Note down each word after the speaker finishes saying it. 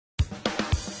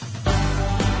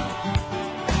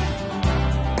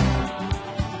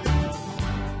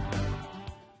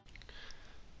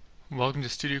Welcome to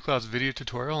StudioCloud's video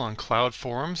tutorial on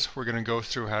CloudForms. We're going to go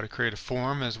through how to create a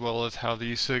form as well as how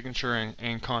the signature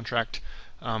and contract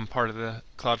part of the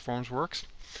CloudForms works.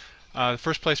 The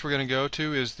first place we're going to go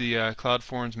to is the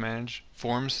CloudForms Manage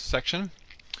Forms section.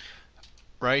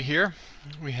 Right here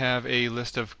we have a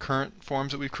list of current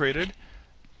forms that we've created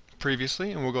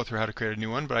previously, and we'll go through how to create a new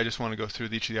one, but I just want to go through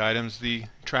each of the items. The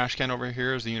trash can over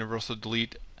here is the universal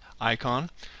delete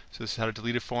icon. So this is how to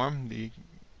delete a form. The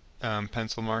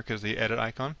pencil mark is the edit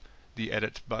icon, the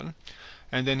edit button.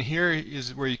 And then here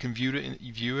is where you can view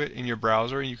it in your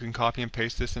browser. You can copy and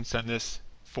paste this and send this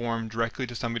form directly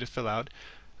to somebody to fill out.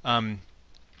 The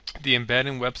embed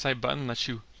in website button lets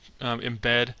you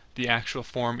embed the actual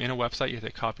form in a website. You have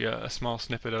to copy a small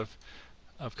snippet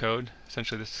of code,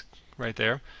 essentially this right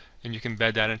there, and you can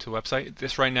embed that into a website.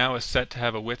 This right now is set to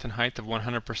have a width and height of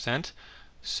 100%.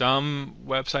 Some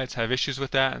websites have issues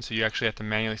with that, and so you actually have to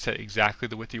manually set exactly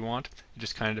the width you want. It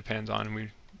just kind of depends on, and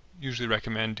we usually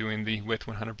recommend doing the width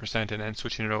 100% and then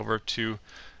switching it over to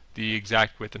the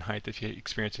exact width and height if you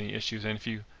experience any issues. And if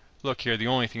you look here, the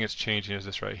only thing that's changing is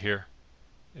this right here,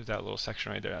 is that little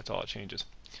section right there. That's all it changes.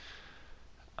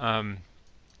 And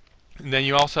then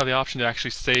you also have the option to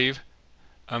actually save.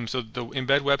 So the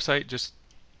embed website just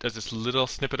does this little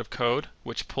snippet of code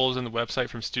which pulls in the website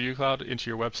from StudioCloud into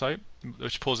your website,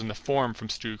 which pulls in the form from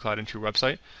StudioCloud into your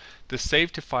website. The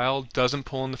save to file doesn't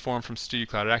pull in the form from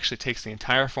StudioCloud. It actually takes the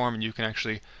entire form and you can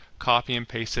actually copy and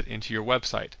paste it into your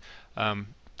website.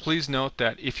 Please note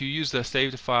that if you use the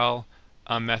save to file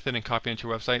method and copy into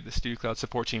your website, the StudioCloud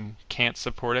support team can't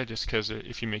support it, just because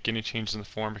if you make any changes in the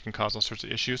form it can cause all sorts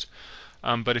of issues.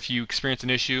 But if you experience an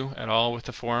issue at all with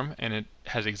the form and it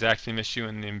has the exact same issue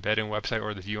in the embedding website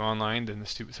or the view online, then the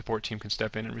support team can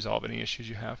step in and resolve any issues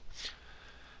you have.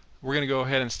 We're going to go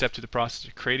ahead and step through the process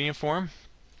of creating a form.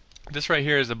 This right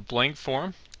here is a blank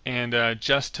form, and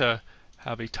just to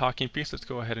have a talking piece, let's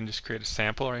go ahead and just create a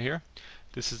sample right here.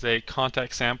 This is a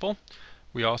contact sample.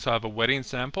 We also have a wedding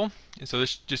sample, and so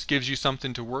this just gives you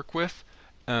something to work with,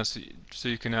 so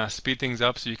you can speed things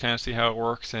up so you kind of see how it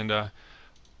works. And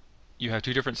you have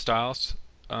two different styles,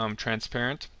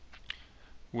 transparent,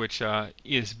 which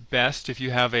is best if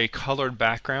you have a colored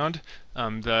background.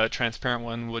 The transparent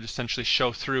one will essentially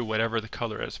show through whatever the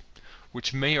color is,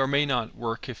 which may or may not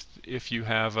work if you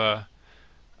have a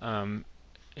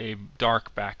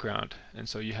dark background. And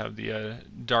so you have the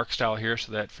dark style here,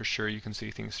 so that for sure you can see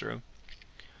things through.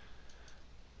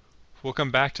 We'll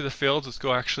come back to the fields. Let's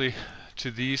go actually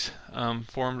to these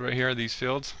forms right here, these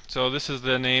fields. So this is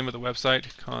the name of the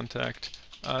website, contact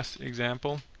us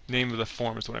example. Name of the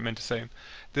form is what I meant to say.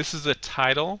 This is the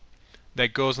title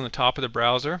that goes on the top of the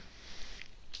browser.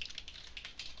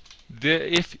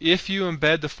 If you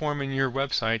embed the form in your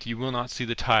website, you will not see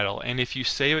the title. And if you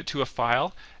save it to a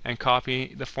file and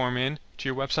copy the form in to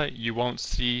your website, you won't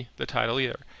see the title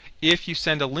either. If you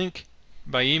send a link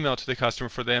by email to the customer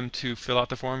for them to fill out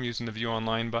the form using the View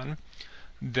Online button,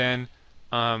 then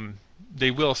they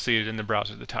will see it in the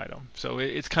browser, the title. So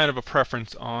it's kind of a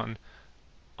preference on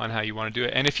how you want to do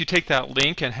it. And if you take that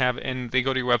link and they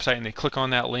go to your website and they click on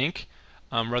that link,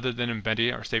 rather than embedding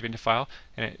it or saving the file,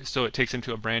 and so it takes them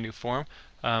to a brand new form,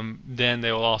 then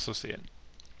they will also see it.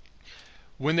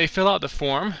 When they fill out the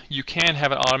form, you can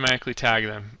have it automatically tag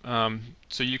them.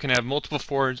 So you can have multiple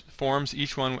forms,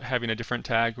 each one having a different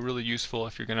tag. Really useful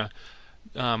if you're going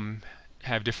to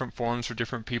have different forms for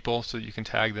different people, so you can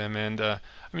tag them. And I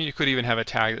mean, you could even have a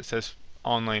tag that says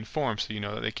online form, so you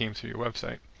know that they came through your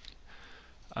website.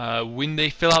 When they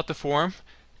fill out the form,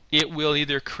 it will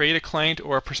either create a client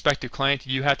or a prospective client.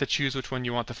 You have to choose which one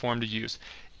you want the form to use.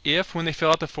 If when they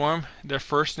fill out the form, their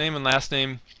first name and last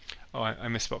name, oh, I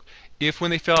misspoke. If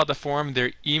when they fill out the form,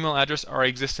 their email address already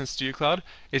exists in StudioCloud,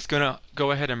 it's going to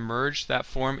go ahead and merge that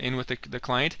form in with the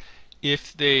client.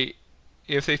 If they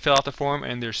fill out the form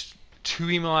and there's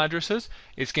two email addresses,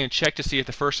 it's going to check to see if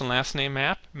the first and last name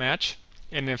match,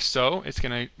 and if so, it's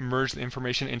going to merge the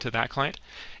information into that client.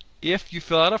 If you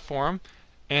fill out a form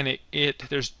and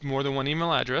there's more than one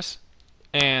email address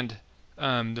and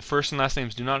the first and last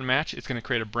names do not match, it's going to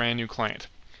create a brand new client.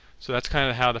 So that's kind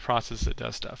of how the process it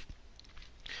does stuff.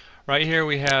 Right here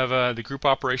we have the group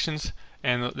operations,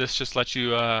 and this just lets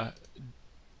you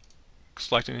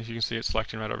select it. If you can see it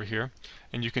selecting right over here,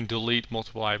 and you can delete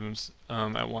multiple items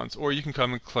at once, or you can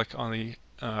come and click on the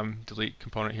delete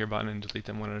component here button and delete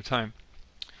them one at a time.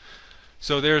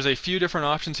 So there's a few different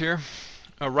options here.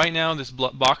 Right now this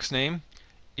box name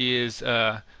is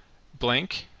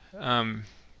blank.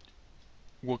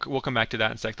 We'll come back to that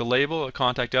in a sec. The label,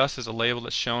 contact us, is a label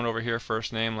that's shown over here,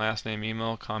 first name, last name,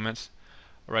 email, comments,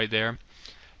 right there.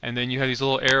 And then you have these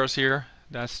little arrows here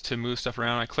That's to move stuff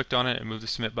around. I clicked on it and moved the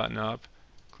submit button up.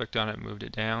 Clicked on it, moved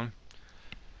it down.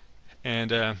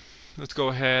 And let's go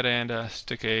ahead and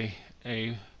stick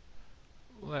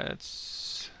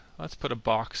let's put a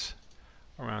box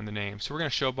around the name. So we're going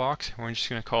to show box, and we're just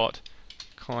going to call it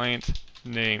client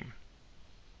name.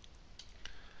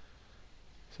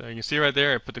 So you can see right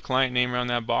there, I put the client name around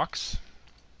that box.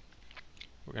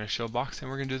 We're going to show box, and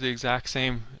we're going to do the exact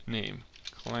same name,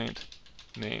 client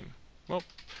name. Well,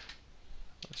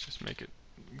 let's just make it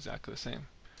exactly the same.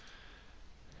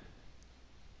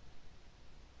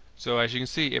 So as you can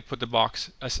see, it put the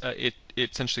box, it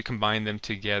essentially combined them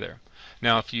together.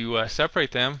 Now if you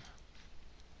separate them,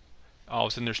 all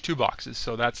of a sudden there's two boxes.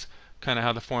 So that's kind of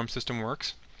how the form system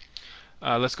works.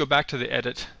 Let's go back to the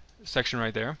edit section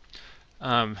right there.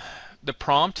 The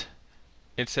prompt,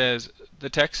 it says the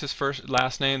text is first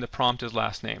last name, the prompt is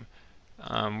last name.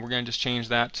 We're going to just change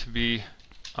that to be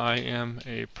I am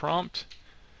a prompt.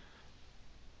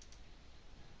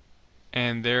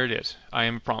 And there it is, I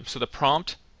am a prompt. So the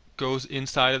prompt goes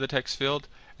inside of the text field,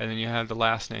 and then you have the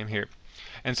last name here.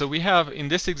 And so we have, in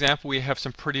this example, we have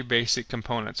some pretty basic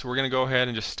components. So we're going to go ahead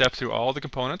and just step through all the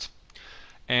components.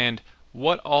 And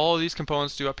what all of these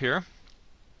components do up here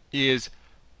is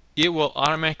it will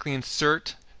automatically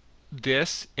insert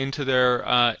this into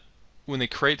their when they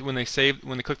click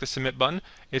the submit button,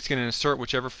 it's going to insert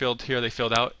whichever field here they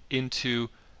filled out into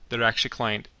their actual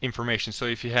client information. So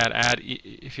if you had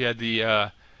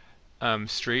the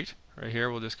street right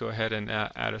here, we'll just go ahead and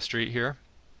add a street here.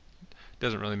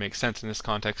 Doesn't really make sense in this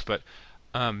context, but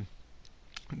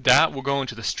that will go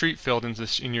into the street field in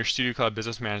your StudioCloud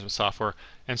Business Management software.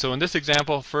 And so in this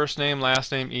example, first name,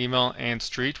 last name, email, and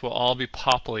street will all be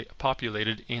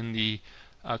populated in the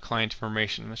client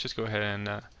information. Let's just go ahead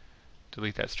and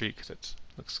delete that street because it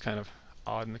looks kind of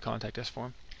odd in the contact us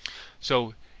form.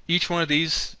 So each one of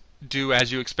these do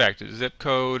as you expect. Zip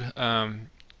code,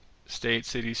 state,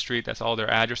 city, street, that's all their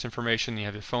address information. You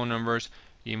have your phone numbers,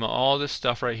 email, all this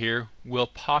stuff right here will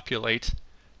populate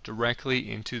directly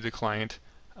into the client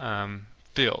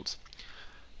fields.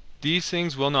 These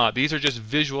things will not. These are just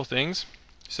visual things.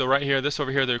 So right here, this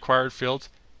over here, the required fields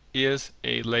is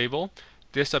a label.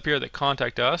 This up here, the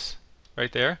contact us,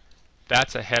 right there,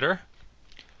 that's a header.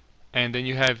 And then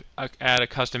you have add a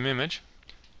custom image.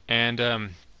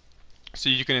 And so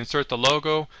you can insert the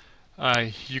logo.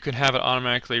 You can have it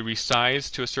automatically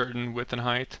resized to a certain width and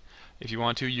height. If you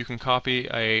want to, you can copy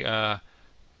a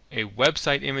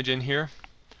website image in here,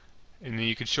 and then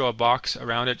you can show a box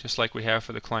around it just like we have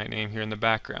for the client name here in the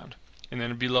background. And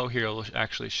then below here it will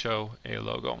actually show a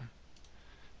logo.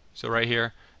 So right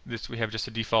here, we have just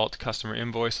a default customer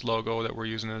invoice logo that we're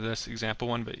using in this example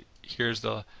one, but here's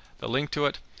the link to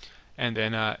it. And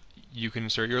then you can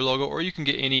insert your logo, or you can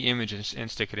get any image and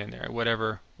stick it in there,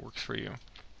 whatever works for you.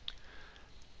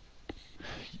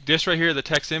 This right here, the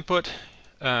text input,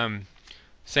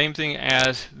 same thing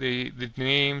as the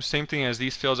name, same thing as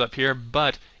these fields up here,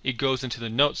 but it goes into the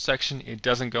notes section. It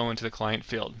doesn't go into the client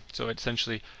field. So it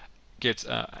essentially gets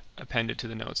appended to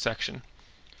the notes section.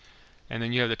 And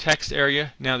then you have the text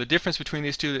area. Now the difference between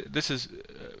these two,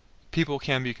 people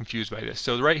can be confused by this.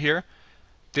 So right here,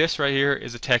 this right here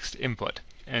is a text input,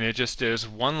 and it just is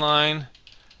one line,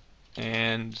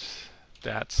 and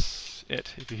that's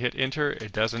it. If you hit enter,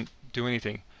 it doesn't do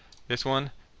anything. This one,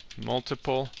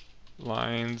 multiple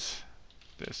lines.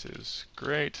 This is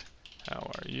great.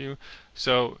 How are you?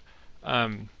 So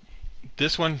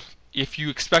this one, if you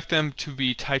expect them to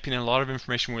be typing in a lot of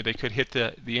information where they could hit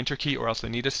the enter key, or else they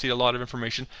need to see a lot of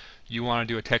information, you want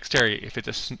to do a text area. If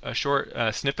it's a short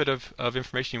snippet of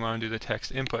information, you want to do the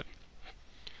text input.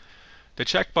 The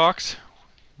checkbox,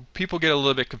 people get a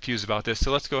little bit confused about this,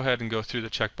 so let's go ahead and go through the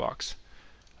checkbox.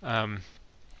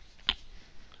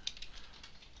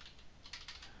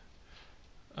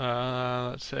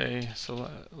 Let's say, so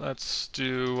let's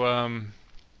do,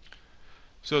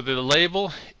 so the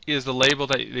label is the label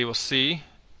that they will see.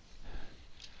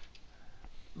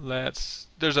 There's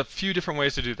a few different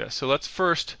ways to do this. So let's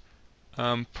first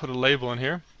put a label in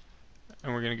here,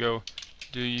 and we're going to go,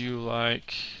 do you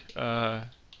like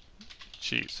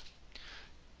cheese?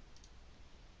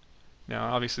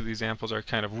 Now obviously the examples are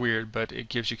kind of weird, but it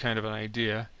gives you kind of an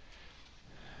idea.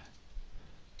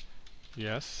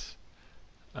 Yes.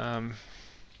 And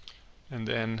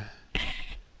then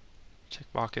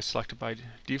checkbox is selected by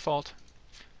default.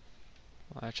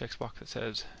 A checkbox that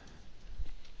says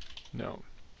no.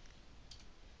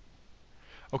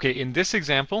 Okay, in this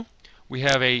example we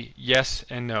have a yes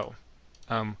and no.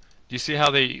 Do you see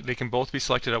how they can both be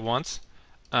selected at once?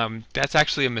 That's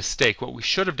actually a mistake. What we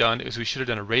should have done is we should have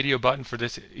done a radio button for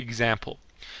this example.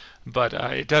 but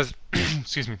it does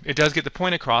excuse me, it does get the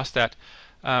point across that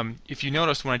if you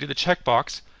notice when I did the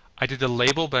checkbox, I did the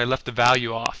label but I left the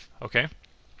value off. Okay.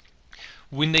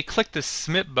 When they click the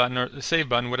submit button or the save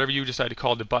button, whatever you decide to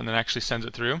call the button that actually sends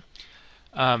it through,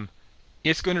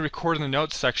 it's going to record in the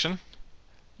notes section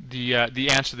the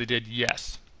answer they did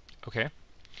yes. Okay.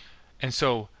 And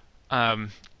so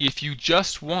if you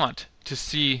just want to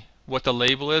see what the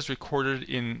label is recorded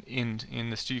in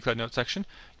the StudioCloud notes section,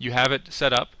 you have it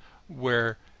set up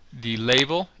where the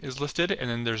label is listed and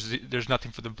then there's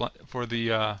nothing for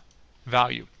the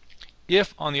value.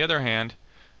 If on the other hand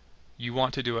you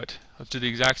want to do it, let's do the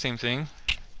exact same thing.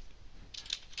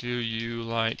 Do you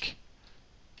like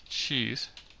cheese?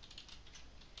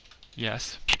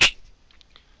 Yes.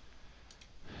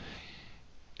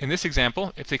 In this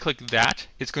example, if they click that,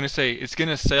 it's going to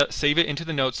save it into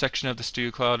the notes section of the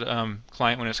StudioCloud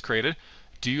client when it's created.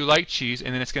 Do you like cheese?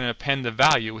 And then it's going to append the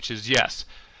value, which is yes.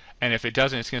 And if it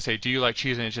doesn't, it's going to say, do you like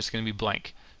cheese? And it's just going to be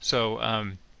blank.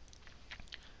 So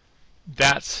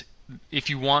that's, if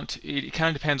you want, it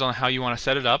kind of depends on how you want to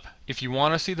set it up. If you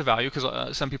want to see the value,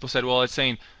 because some people said, well, it's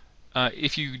saying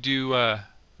if you do,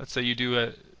 let's say you do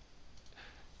a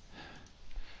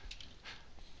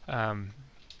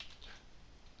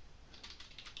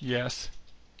yes.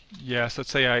 Let's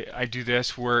say I do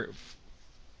this where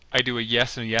I do a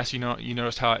yes and a yes. You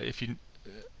notice how if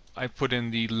I put in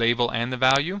the label and the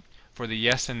value for the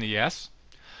yes and the yes,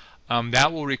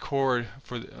 that will record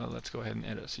for the, let's go ahead and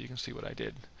edit so you can see what I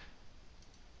did.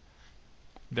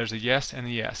 There's a yes and a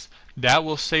yes. That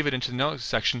will save it into the notes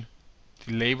section,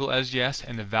 the label as yes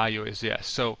and the value is yes.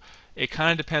 So it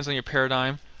kind of depends on your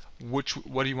paradigm. What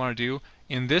do you want to do?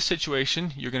 In this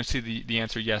situation, you're going to see the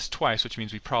answer yes twice, which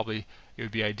means it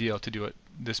would be ideal to do it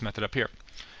this method up here.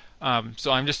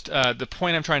 So I'm just the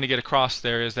point I'm trying to get across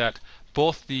there is that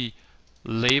both the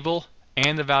label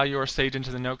and the value are saved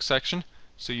into the notes section,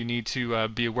 so you need to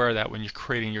be aware of that when you're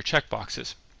creating your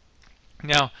checkboxes.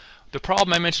 Now, the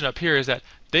problem I mentioned up here is that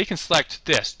they can select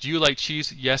this: do you like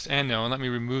cheese? Yes and no. And let me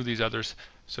remove these others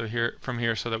so from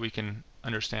here so that we can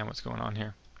understand what's going on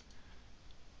here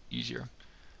easier.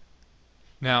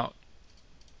 Now,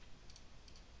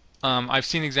 I've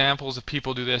seen examples of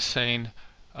people do this saying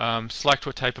select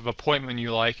what type of appointment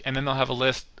you like, and then they'll have a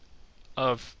list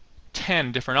of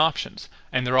 10 different options,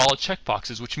 and they're all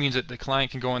checkboxes, which means that the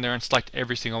client can go in there and select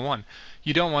every single one.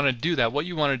 You don't want to do that. What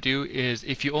you want to do is,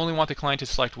 if you only want the client to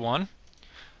select one,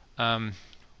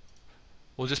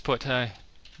 we'll just put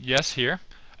yes here,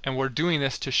 and we're doing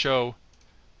this to show,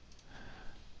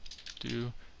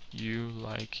 do you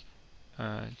like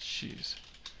cheese?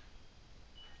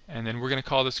 And then we're going to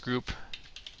call this group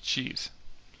cheese.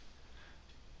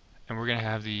 And we're going to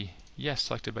have the yes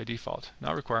selected by default.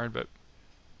 Not required, but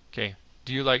okay.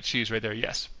 Do you like cheese? Right there,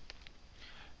 yes.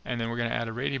 And then we're going to add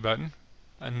a radio button,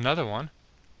 another one,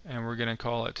 and we're going to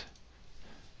call it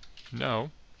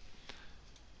no.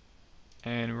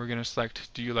 And we're going to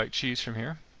select do you like cheese from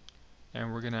here.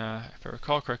 And we're going to, if I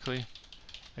recall correctly,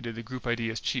 I did the group ID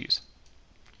as cheese.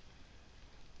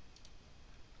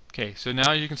 Okay, so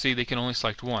now you can see they can only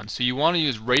select one. So you want to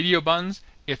use radio buttons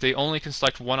if they only can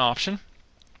select one option,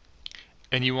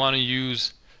 and you want to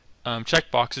use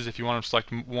checkboxes if you want to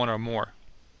select one or more.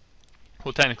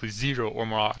 Well, technically 0 or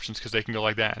more options, because they can go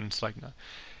like that and select none.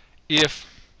 If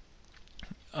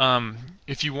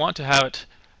you want to have it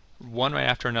one right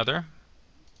after another,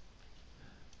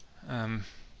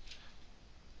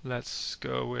 let's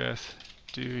go with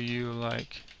do you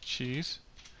like cheese?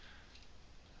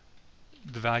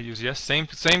 The value is yes. Same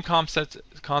concept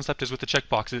as with the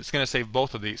checkboxes. It's going to save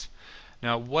both of these.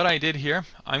 Now, what I did here,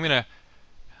 I'm going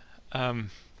to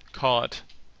call it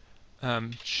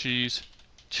cheese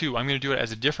 2. I'm going to do it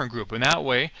as a different group, and that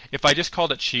way, if I just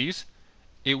called it cheese,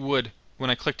 it would, when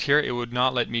I clicked here, it would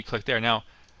not let me click there. Now,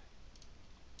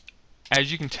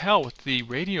 as you can tell with the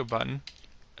radio button,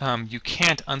 you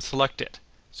can't unselect it.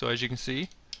 So as you can see,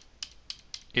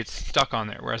 it's stuck on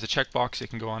there, whereas the checkbox, it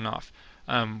can go on and off.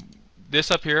 This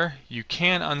up here, you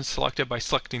can unselect it by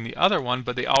selecting the other one,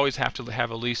 but they always have to have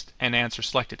at least an answer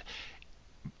selected.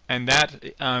 And that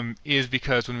is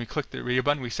because when we clicked the radio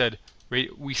button, we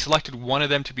selected one of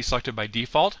them to be selected by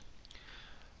default.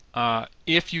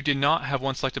 If you did not have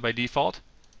one selected by default,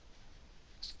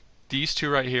 these two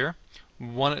right here,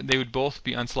 they would both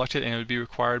be unselected, and it would be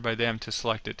required by them to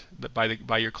select it,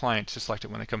 by your client to select it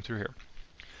when they come through here.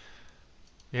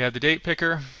 You have the date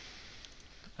picker.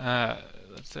 Let's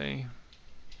say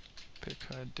pick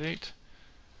a date,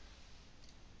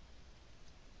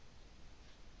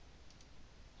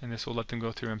 and this will let them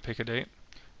go through and pick a date.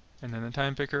 And then the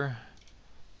time picker,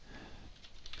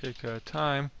 pick a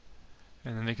time,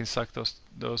 and then they can select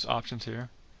those options here,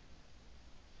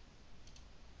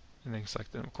 and they can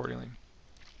select them accordingly.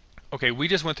 Okay, we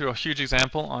just went through a huge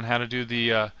example on how to do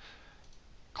the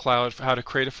how to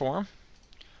create a form.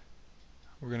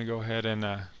 We're going to go ahead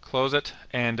and close it,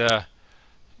 and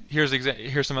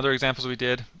here's some other examples we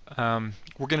did.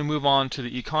 We're going to move on to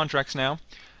the e-contracts now.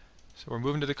 So we're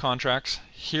moving to the contracts.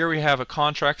 Here we have a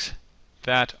contracts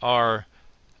that are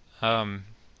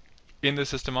in the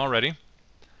system already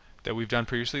that we've done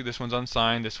previously. This one's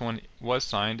unsigned, this one was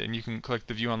signed, and you can click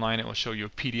the view online. It will show you a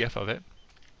PDF of it.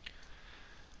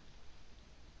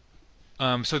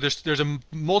 So there's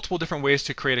multiple different ways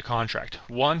to create a contract.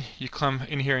 One, you come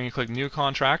in here and you click New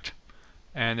Contract,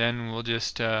 and then we'll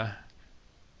just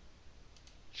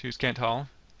choose Kent Hall,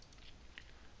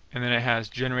 and then it has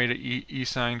Generate an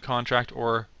e-sign contract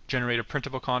or Generate a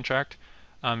printable contract.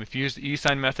 If you use the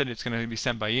e-sign method, it's going to be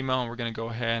sent by email, and we're going to go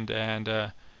ahead and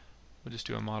we'll just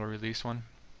do a model release one.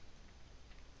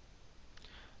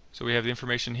 So we have the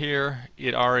information here.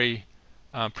 It already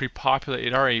pre-populated.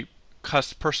 It already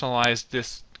personalized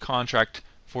this contract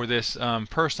for this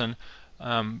person,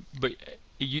 but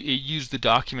it used the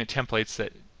document templates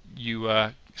that you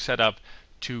set up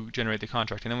to generate the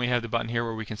contract. And then we have the button here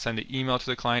where we can send the email to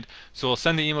the client. So we'll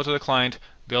send the email to the client.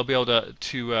 They'll be able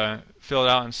to fill it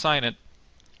out and sign it,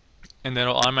 and then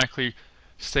it'll automatically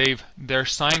save their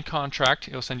signed contract.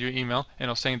 It'll send you an email, and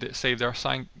it'll save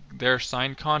their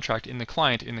signed contract in the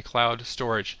client in the cloud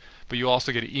storage. But you'll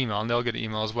also get an email, and they'll get an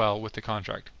email as well with the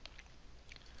contract,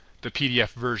 the PDF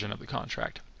version of the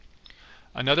contract.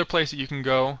 Another place that you can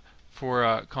go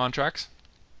for contracts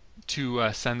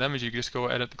to send them is you just go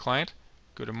edit the client,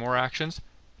 go to More Actions,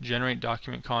 Generate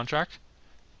Document Contract,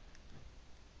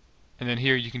 and then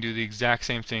here you can do the exact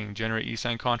same thing, generate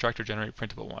e-sign contract or generate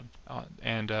printable one,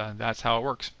 and that's how it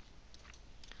works.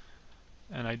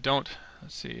 And I don't,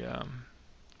 let's see,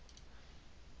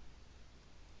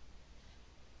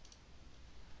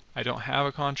 I don't have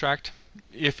a contract.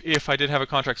 If I did have a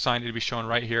contract signed, it'd be shown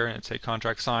right here, and it'd say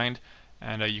contract signed,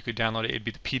 and you could download it. It'd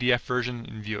be the PDF version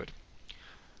and view it.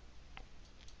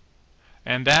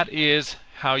 And that is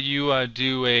how you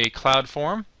do a cloud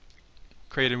form,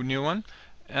 create a new one,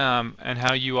 and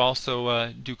how you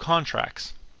also do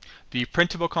contracts. The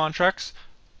printable contracts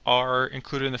are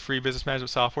included in the free business management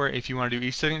software. If you want to do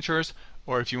eSignatures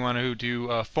or if you want to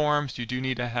do forms, you do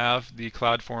need to have the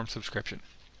CloudForms subscription.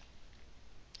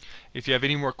 If you have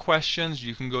any more questions,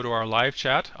 you can go to our live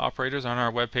chat operators on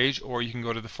our webpage, or you can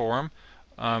go to the forum,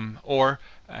 or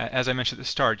as I mentioned at the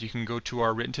start, you can go to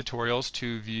our written tutorials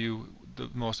to view the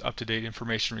most up-to-date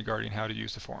information regarding how to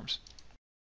use the forms.